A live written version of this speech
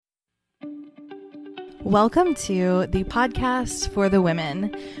Welcome to the podcast for the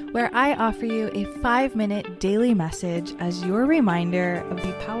women, where I offer you a 5-minute daily message as your reminder of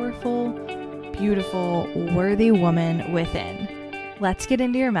the powerful, beautiful, worthy woman within. Let's get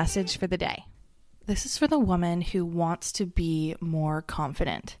into your message for the day. This is for the woman who wants to be more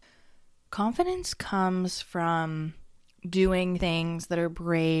confident. Confidence comes from doing things that are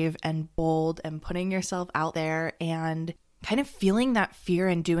brave and bold and putting yourself out there and kind of feeling that fear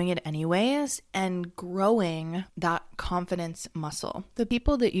and doing it anyways and growing that confidence muscle. The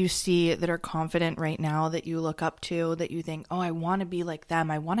people that you see that are confident right now, that you look up to, that you think, oh, I want to be like them,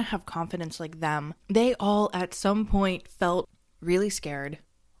 I want to have confidence like them, they all at some point felt really scared,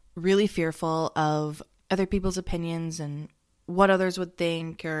 really fearful of other people's opinions and what others would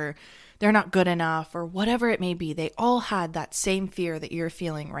think, or they're not good enough, or whatever it may be. They all had that same fear that you're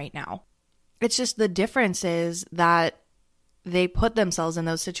feeling right now. It's just the difference is that they put themselves in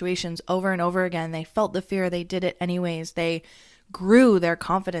those situations over and over again. They felt the fear. They did it anyways. They grew their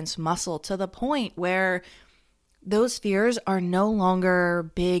confidence muscle to the point where those fears are no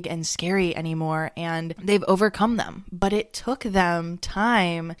longer big and scary anymore, and they've overcome them. But it took them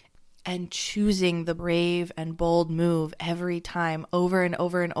time and choosing the brave and bold move every time over and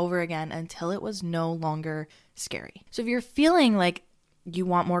over and over again until it was no longer scary. So if you're feeling like you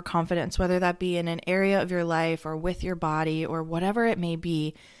want more confidence, whether that be in an area of your life or with your body or whatever it may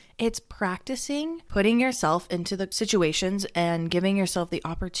be, it's practicing putting yourself into the situations and giving yourself the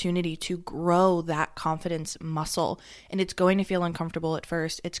opportunity to grow that confidence muscle. And it's going to feel uncomfortable at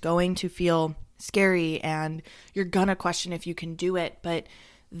first. It's going to feel scary and you're gonna question if you can do it, but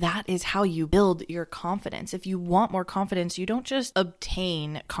that is how you build your confidence. If you want more confidence, you don't just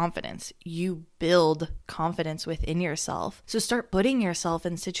obtain confidence, you build confidence within yourself. So start putting yourself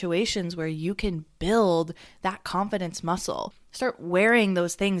in situations where you can build that confidence muscle. Start wearing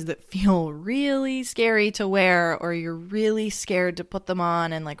those things that feel really scary to wear, or you're really scared to put them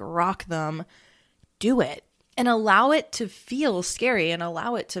on and like rock them. Do it and allow it to feel scary and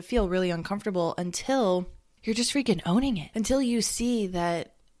allow it to feel really uncomfortable until you're just freaking owning it, until you see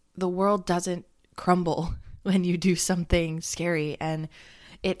that the world doesn't crumble when you do something scary and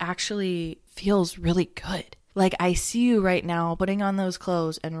it actually feels really good. Like I see you right now putting on those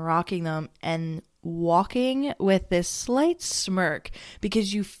clothes and rocking them and walking with this slight smirk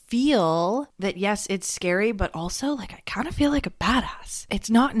because you feel that yes, it's scary, but also like I kind of feel like a badass. It's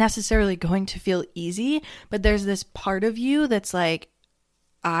not necessarily going to feel easy, but there's this part of you that's like,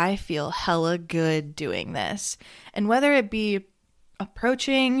 I feel hella good doing this. And whether it be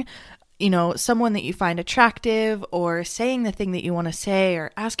approaching, someone that you find attractive, or saying the thing that you want to say,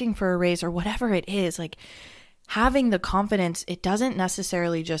 or asking for a raise, or whatever it is, like having the confidence, it doesn't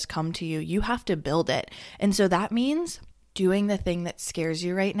necessarily just come to you. You have to build it. And so that means doing the thing that scares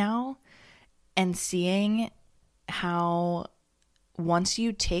you right now and seeing how once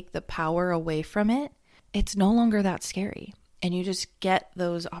you take the power away from it, it's no longer that scary. And you just get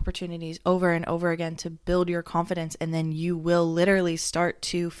those opportunities over and over again to build your confidence. And then you will literally start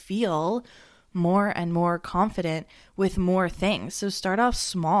to feel more and more confident with more things. So start off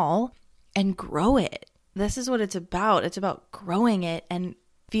small and grow it. This is what it's about. It's about growing it and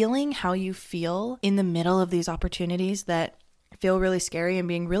feeling how you feel in the middle of these opportunities that feel really scary, and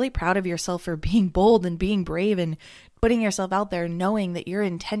being really proud of yourself for being bold and being brave and putting yourself out there, knowing that your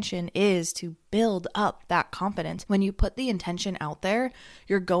intention is to build up that confidence. When you put the intention out there,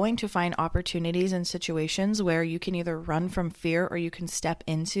 you're going to find opportunities and situations where you can either run from fear or you can step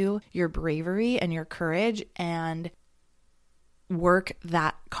into your bravery and your courage and work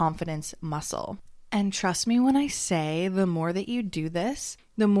that confidence muscle. And trust me when I say, the more that you do this,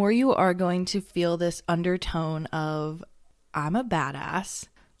 the more you are going to feel this undertone of, I'm a badass,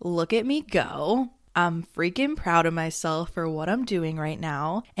 look at me go, I'm freaking proud of myself for what I'm doing right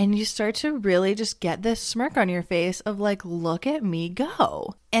now. And you start to really just get this smirk on your face of like, look at me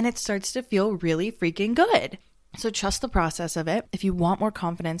go. And it starts to feel really freaking good. So trust the process of it. If you want more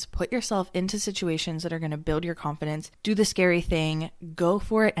confidence, put yourself into situations that are going to build your confidence. Do the scary thing. Go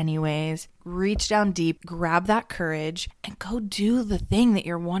for it anyways. Reach down deep, grab that courage, and go do the thing that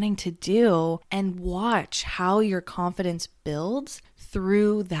you're wanting to do, and watch how your confidence builds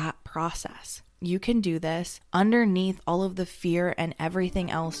through that process. You can do this. Underneath all of the fear and everything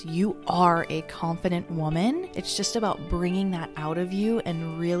else, you are a confident woman. It's just about bringing that out of you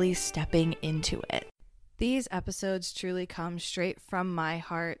and really stepping into it. These episodes truly come straight from my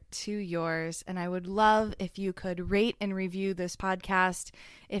heart to yours, and I would love if you could rate and review this podcast.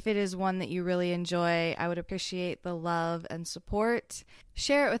 If it is one that you really enjoy, I would appreciate the love and support.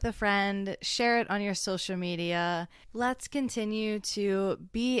 Share it with a friend, share it on your social media. Let's continue to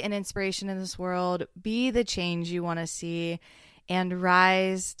be an inspiration in this world, be the change you want to see, and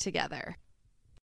rise together.